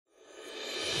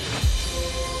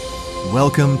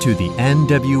Welcome to the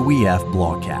NWEF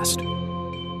Blogcast.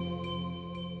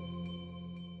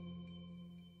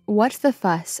 What's the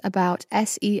Fuss About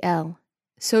SEL,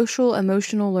 Social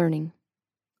Emotional Learning?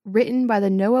 Written by the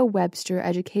Noah Webster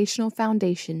Educational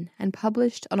Foundation and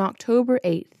published on October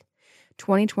 8th,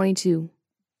 2022.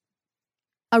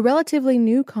 A relatively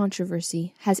new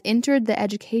controversy has entered the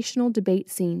educational debate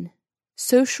scene: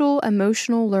 social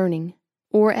emotional learning,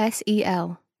 or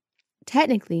SEL.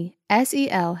 Technically,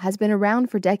 SEL has been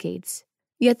around for decades,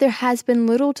 yet there has been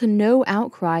little to no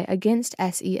outcry against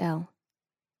SEL.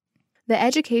 The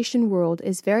education world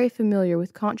is very familiar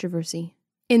with controversy.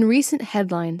 In recent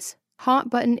headlines,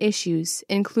 hot-button issues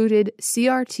included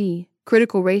CRT,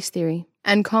 critical race theory,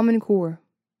 and Common Core.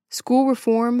 School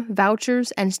reform,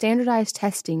 vouchers, and standardized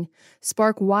testing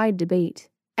spark wide debate.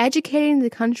 Educating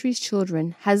the country's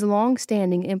children has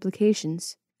long-standing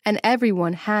implications, and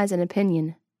everyone has an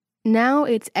opinion. Now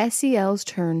it's SEL's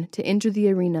turn to enter the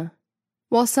arena.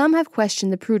 While some have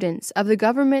questioned the prudence of the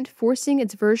government forcing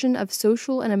its version of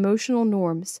social and emotional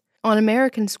norms on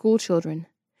American school children,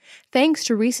 thanks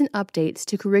to recent updates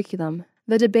to curriculum,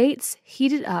 the debates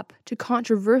heated up to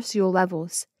controversial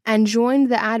levels and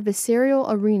joined the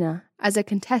adversarial arena as a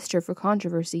contester for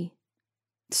controversy.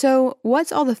 So,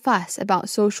 what's all the fuss about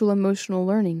social emotional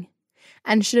learning?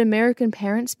 And should American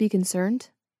parents be concerned?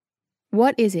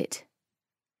 What is it?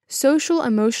 Social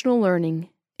emotional learning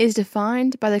is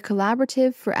defined by the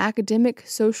Collaborative for Academic,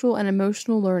 Social, and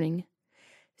Emotional Learning,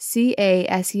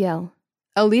 CASEL,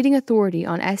 a leading authority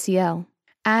on SEL,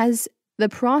 as the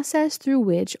process through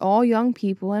which all young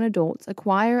people and adults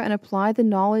acquire and apply the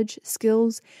knowledge,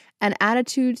 skills, and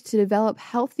attitudes to develop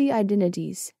healthy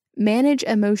identities, manage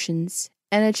emotions,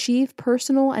 and achieve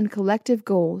personal and collective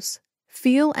goals,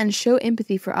 feel and show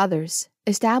empathy for others,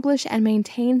 establish and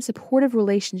maintain supportive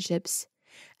relationships,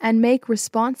 and make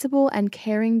responsible and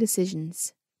caring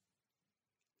decisions.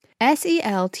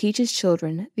 SEL teaches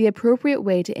children the appropriate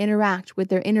way to interact with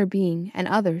their inner being and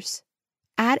others.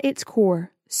 At its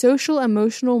core, social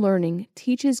emotional learning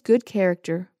teaches good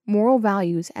character, moral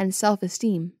values, and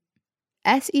self-esteem.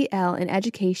 SEL in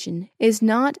education is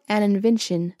not an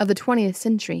invention of the 20th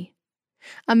century.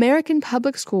 American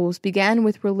public schools began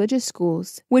with religious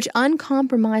schools, which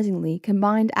uncompromisingly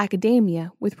combined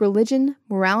academia with religion,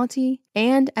 morality,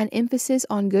 and an emphasis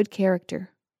on good character.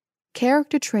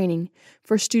 Character training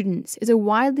for students is a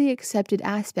widely accepted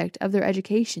aspect of their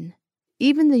education.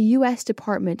 Even the U.S.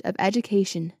 Department of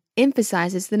Education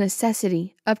emphasizes the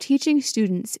necessity of teaching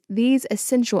students these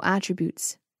essential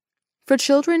attributes. For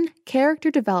children,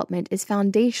 character development is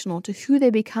foundational to who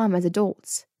they become as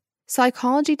adults.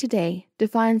 Psychology today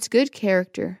defines good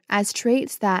character as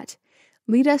traits that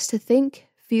lead us to think,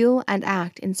 feel, and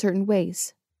act in certain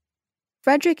ways.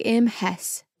 Frederick M.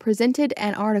 Hess presented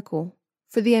an article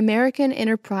for the American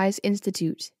Enterprise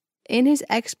Institute. In his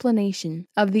explanation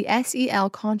of the SEL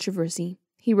controversy,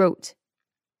 he wrote,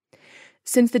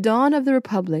 "Since the dawn of the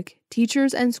Republic,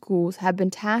 teachers and schools have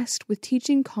been tasked with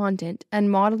teaching content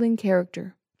and modeling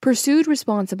character. Pursued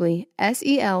responsibly,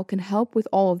 SEL can help with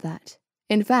all of that.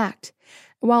 In fact,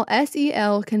 while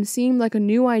SEL can seem like a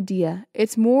new idea,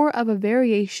 it's more of a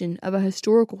variation of a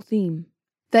historical theme,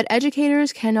 that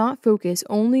educators cannot focus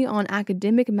only on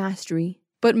academic mastery,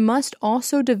 but must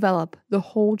also develop the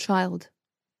whole child.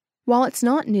 While it's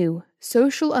not new,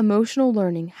 social emotional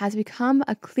learning has become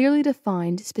a clearly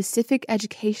defined, specific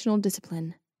educational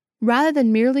discipline. Rather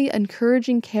than merely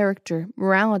encouraging character,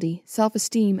 morality,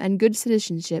 self-esteem, and good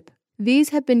citizenship, these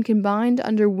have been combined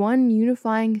under one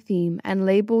unifying theme and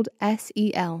labeled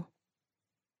SEL.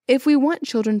 If we want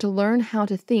children to learn how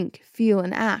to think, feel,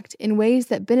 and act in ways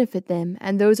that benefit them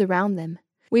and those around them,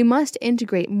 we must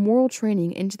integrate moral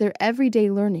training into their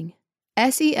everyday learning.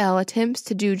 SEL attempts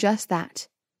to do just that.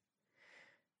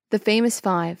 The famous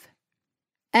 5.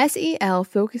 SEL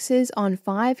focuses on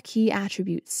 5 key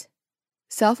attributes: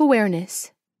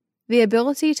 self-awareness, the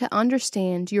ability to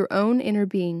understand your own inner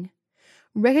being,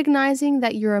 recognizing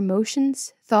that your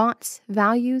emotions, thoughts,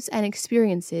 values, and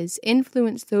experiences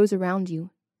influence those around you,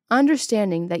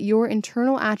 understanding that your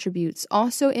internal attributes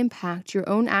also impact your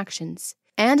own actions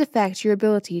and affect your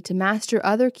ability to master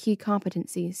other key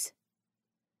competencies.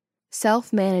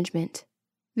 Self-management,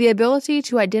 the ability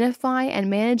to identify and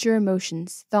manage your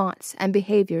emotions, thoughts, and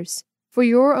behaviors for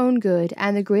your own good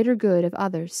and the greater good of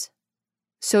others.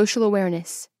 Social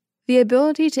awareness, the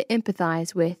ability to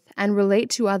empathize with and relate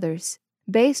to others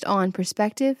based on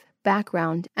perspective,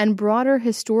 background, and broader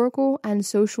historical and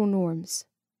social norms.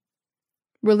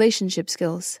 Relationship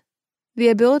skills, the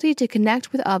ability to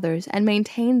connect with others and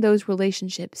maintain those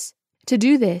relationships. To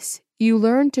do this, you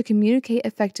learn to communicate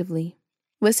effectively,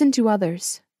 listen to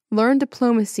others, learn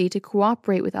diplomacy to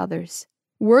cooperate with others,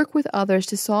 work with others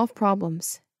to solve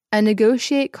problems, and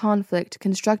negotiate conflict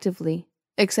constructively,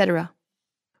 etc.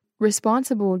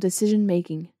 Responsible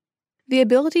decision-making. The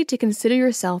ability to consider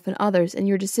yourself and others in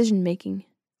your decision-making,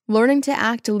 learning to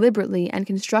act deliberately and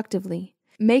constructively,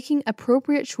 making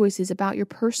appropriate choices about your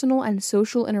personal and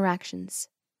social interactions.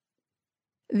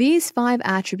 These 5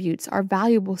 attributes are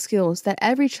valuable skills that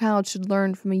every child should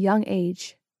learn from a young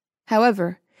age.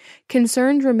 However,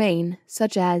 concerns remain,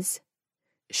 such as,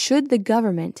 should the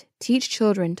government teach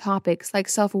children topics like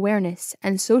self-awareness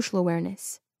and social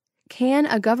awareness? Can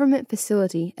a government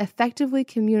facility effectively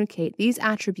communicate these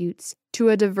attributes to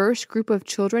a diverse group of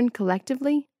children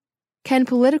collectively? Can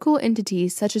political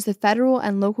entities such as the federal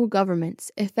and local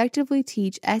governments effectively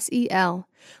teach SEL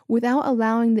without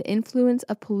allowing the influence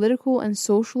of political and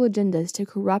social agendas to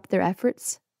corrupt their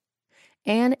efforts?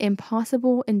 An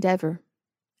impossible endeavor.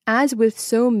 As with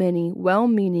so many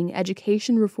well-meaning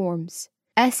education reforms,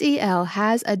 SEL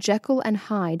has a Jekyll and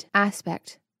Hyde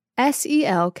aspect.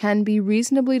 SEL can be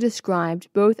reasonably described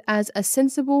both as a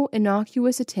sensible,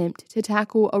 innocuous attempt to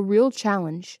tackle a real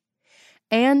challenge,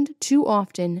 and, too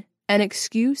often, an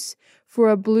excuse for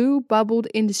a blue-bubbled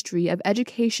industry of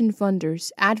education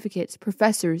funders, advocates,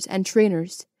 professors, and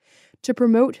trainers to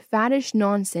promote faddish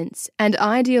nonsense and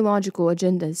ideological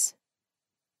agendas.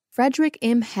 Frederick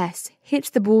M. Hess hits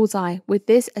the bullseye with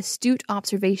this astute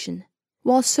observation.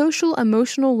 While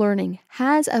social-emotional learning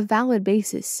has a valid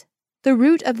basis, the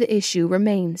root of the issue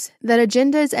remains that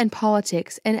agendas and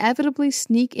politics inevitably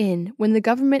sneak in when the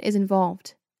government is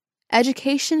involved.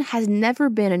 Education has never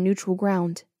been a neutral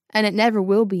ground, and it never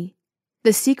will be.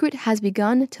 The secret has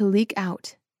begun to leak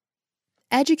out.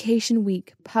 Education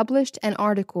Week published an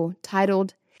article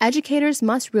titled, "Educators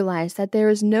Must Realize That There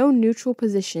Is No Neutral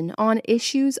Position on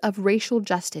Issues of Racial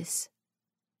Justice."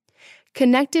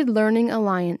 Connected Learning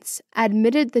Alliance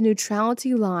admitted the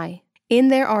neutrality lie in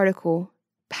their article,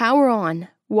 Power On,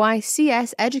 Why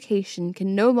CS Education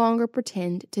Can No Longer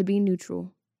Pretend to Be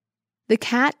Neutral. The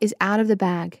cat is out of the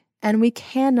bag, and we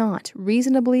cannot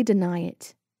reasonably deny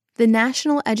it. The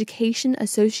National Education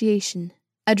Association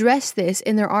addressed this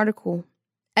in their article,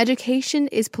 Education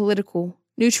is Political.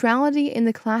 Neutrality in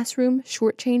the Classroom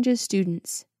Shortchanges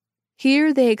Students.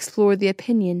 Here they explore the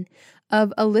opinion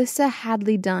of Alyssa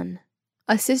Hadley Dunn,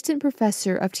 Assistant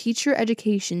Professor of Teacher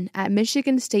Education at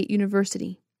Michigan State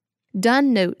University.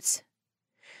 Dunn notes,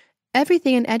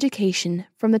 everything in education,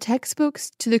 from the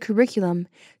textbooks to the curriculum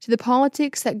to the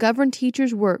politics that govern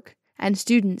teachers' work and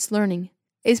students' learning,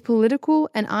 is political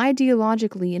and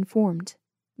ideologically informed.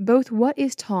 Both what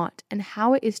is taught and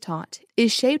how it is taught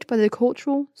is shaped by the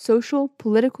cultural, social,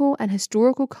 political, and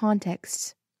historical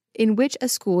contexts in which a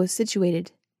school is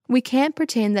situated. We can't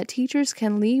pretend that teachers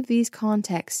can leave these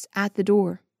contexts at the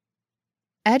door.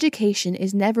 Education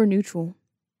is never neutral,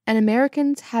 and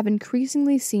Americans have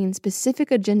increasingly seen specific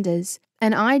agendas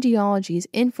and ideologies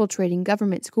infiltrating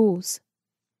government schools.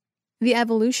 The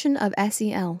evolution of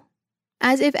SEL.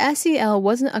 As if SEL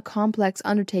wasn't a complex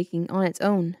undertaking on its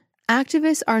own,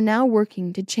 activists are now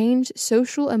working to change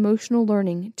social-emotional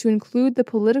learning to include the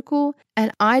political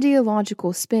and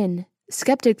ideological spin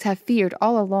skeptics have feared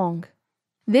all along.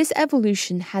 This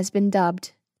evolution has been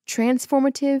dubbed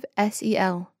Transformative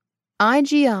SEL.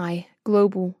 IGI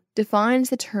Global defines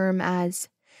the term as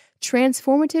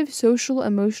Transformative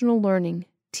Social-Emotional Learning,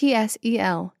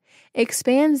 TSEL,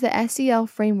 expands the SEL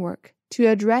framework to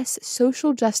address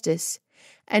social justice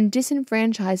and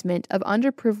disenfranchisement of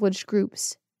underprivileged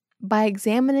groups by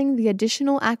examining the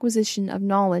additional acquisition of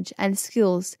knowledge and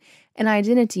skills in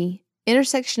identity,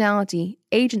 intersectionality,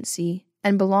 agency,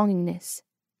 and belongingness.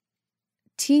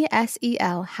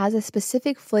 TSEL has a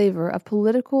specific flavor of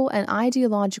political and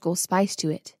ideological spice to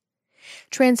it.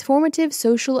 Transformative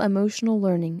social-emotional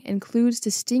learning includes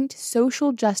distinct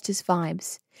social justice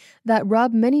vibes that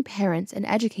rub many parents and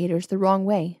educators the wrong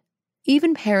way.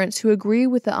 Even parents who agree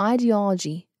with the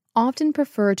ideology often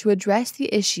prefer to address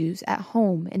the issues at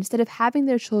home instead of having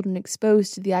their children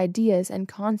exposed to the ideas and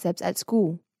concepts at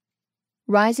school.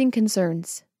 Rising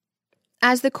concerns.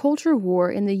 As the culture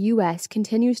war in the U.S.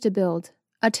 continues to build,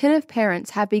 attentive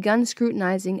parents have begun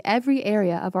scrutinizing every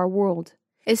area of our world,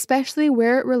 especially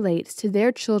where it relates to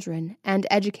their children and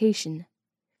education.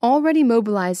 Already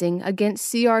mobilizing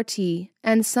against CRT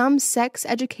and some sex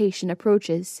education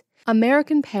approaches,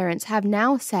 American parents have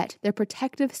now set their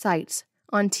protective sights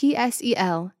on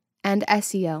TSEL and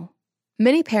SEL.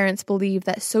 Many parents believe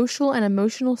that social and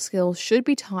emotional skills should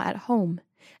be taught at home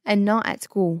and not at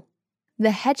school. The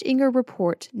Hetchinger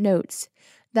report notes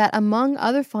that, among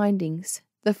other findings,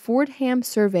 the Fordham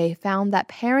survey found that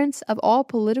parents of all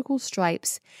political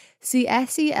stripes see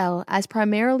SEL as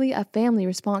primarily a family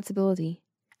responsibility,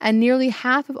 and nearly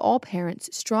half of all parents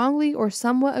strongly or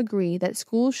somewhat agree that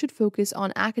schools should focus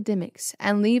on academics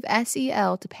and leave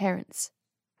SEL to parents.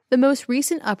 The most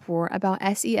recent uproar about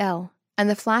SEL and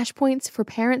the flashpoints for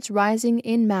parents rising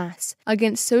en masse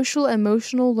against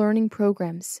social-emotional learning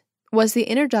programs was the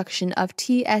introduction of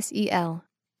TSEL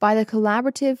by the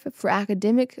Collaborative for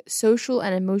Academic, Social,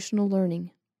 and Emotional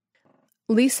Learning.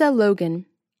 Lisa Logan,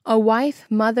 a wife,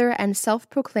 mother, and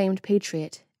self-proclaimed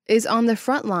patriot, is on the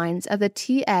front lines of the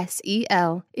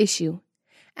TSEL issue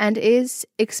and is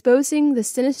exposing the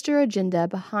sinister agenda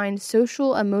behind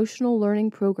social-emotional learning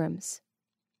programs.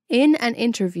 In an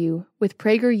interview with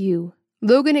PragerU,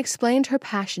 Logan explained her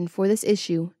passion for this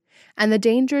issue and the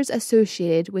dangers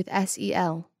associated with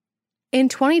SEL. In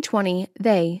 2020,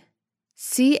 they,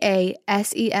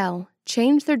 CASEL,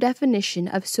 changed their definition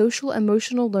of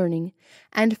social-emotional learning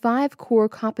and 5 core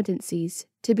competencies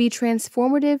to be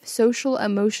transformative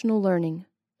social-emotional learning.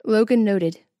 Logan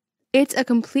noted, "It's a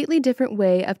completely different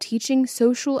way of teaching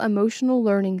social-emotional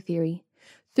learning theory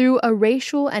through a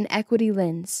racial and equity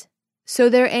lens. So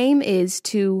their aim is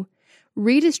to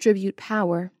redistribute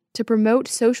power to promote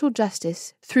social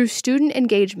justice through student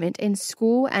engagement in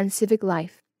school and civic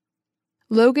life."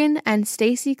 Logan and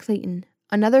Stacy Clayton,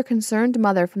 another concerned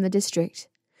mother from the district,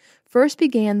 first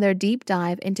began their deep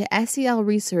dive into SEL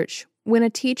research when a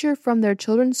teacher from their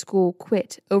children's school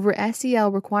quit over SEL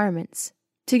requirements.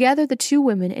 Together, the two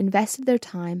women invested their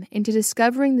time into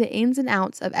discovering the ins and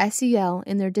outs of SEL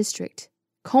in their district,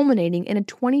 culminating in a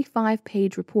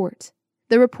 25-page report.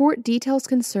 The report details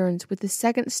concerns with the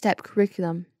second step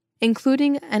curriculum,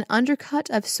 including an undercut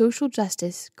of social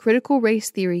justice, critical race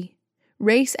theory,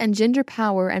 race and gender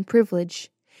power and privilege,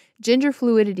 gender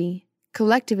fluidity,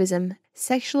 collectivism,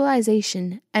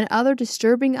 sexualization, and other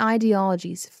disturbing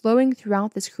ideologies flowing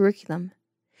throughout this curriculum.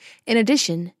 In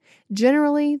addition,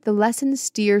 generally, the lessons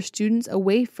steer students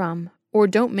away from, or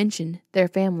don't mention, their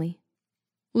family.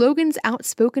 Logan's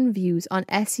outspoken views on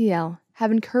SEL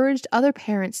have encouraged other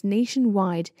parents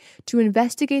nationwide to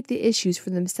investigate the issues for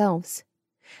themselves.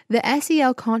 The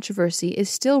SEL controversy is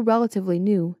still relatively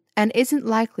new and isn't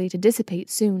likely to dissipate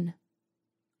soon.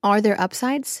 Are there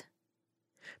upsides?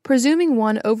 Presuming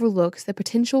one overlooks the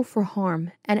potential for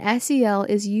harm and SEL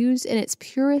is used in its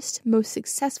purest, most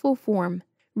successful form,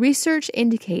 research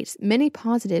indicates many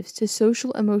positives to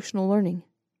social-emotional learning.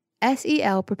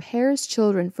 SEL prepares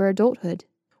children for adulthood.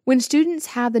 When students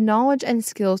have the knowledge and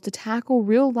skills to tackle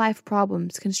real-life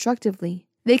problems constructively,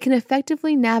 they can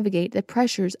effectively navigate the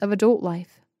pressures of adult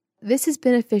life. This is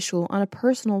beneficial on a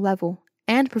personal level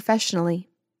and professionally.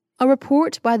 A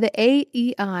report by the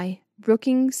AEI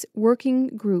Brookings Working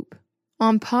Group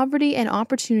on Poverty and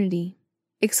Opportunity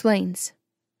explains,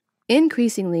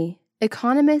 increasingly,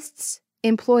 economists,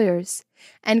 employers,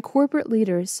 and corporate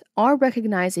leaders are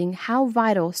recognizing how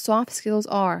vital soft skills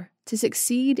are to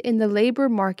succeed in the labor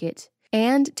market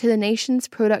and to the nation's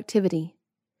productivity.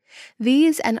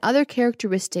 These and other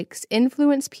characteristics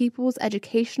influence people's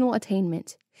educational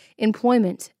attainment,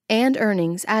 employment, and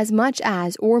earnings as much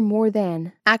as or more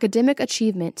than academic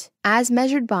achievement as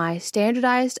measured by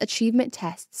standardized achievement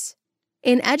tests.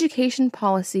 In education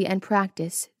policy and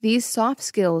practice, these soft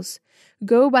skills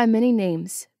go by many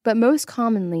names, but most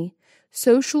commonly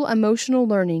social-emotional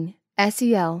learning,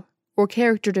 SEL, or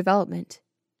character development.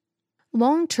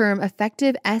 Long-term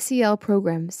effective SEL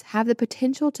programs have the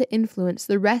potential to influence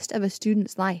the rest of a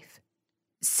student's life.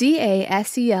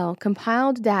 CASEL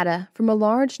compiled data from a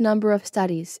large number of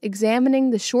studies examining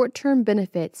the short-term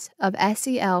benefits of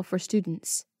SEL for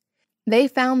students. They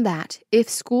found that if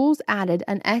schools added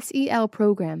an SEL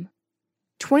program,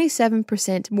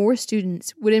 27% more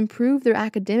students would improve their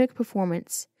academic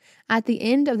performance at the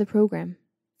end of the program.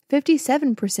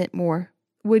 57% more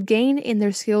would gain in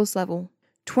their skills level.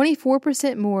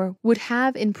 24% more would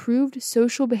have improved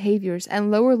social behaviors and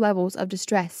lower levels of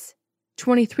distress.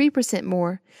 23%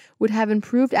 more would have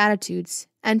improved attitudes,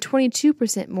 and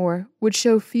 22% more would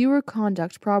show fewer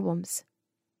conduct problems.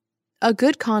 A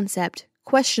good concept,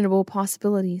 questionable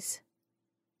possibilities.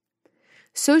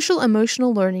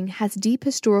 Social-emotional learning has deep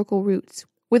historical roots,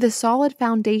 with a solid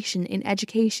foundation in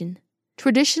education.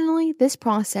 Traditionally, this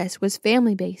process was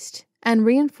family-based and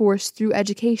reinforced through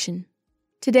education.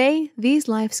 Today, these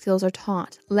life skills are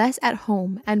taught less at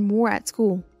home and more at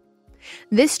school.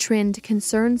 This trend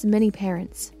concerns many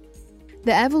parents.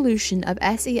 The evolution of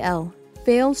SEL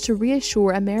fails to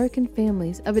reassure American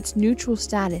families of its neutral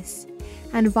status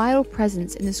and vital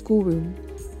presence in the schoolroom.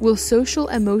 Will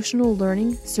social-emotional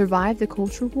learning survive the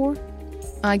culture war?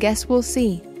 I guess we'll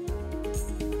see.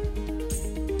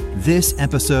 This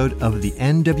episode of the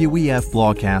NWEF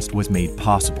Blogcast was made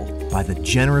possible by the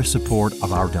generous support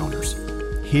of our donors.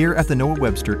 Here at the Noah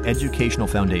Webster Educational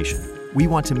Foundation, we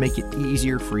want to make it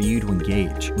easier for you to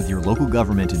engage with your local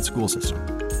government and school system.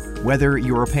 Whether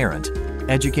you're a parent,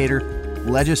 educator,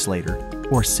 legislator,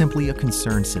 or simply a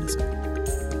concerned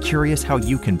citizen. Curious how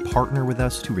you can partner with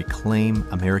us to reclaim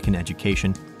American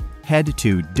education? Head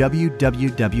to www.nwef.org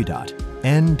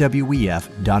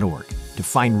to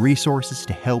find resources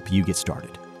to help you get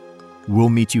started. We'll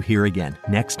meet you here again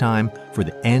next time for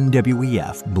the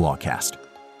NWEF Blogcast.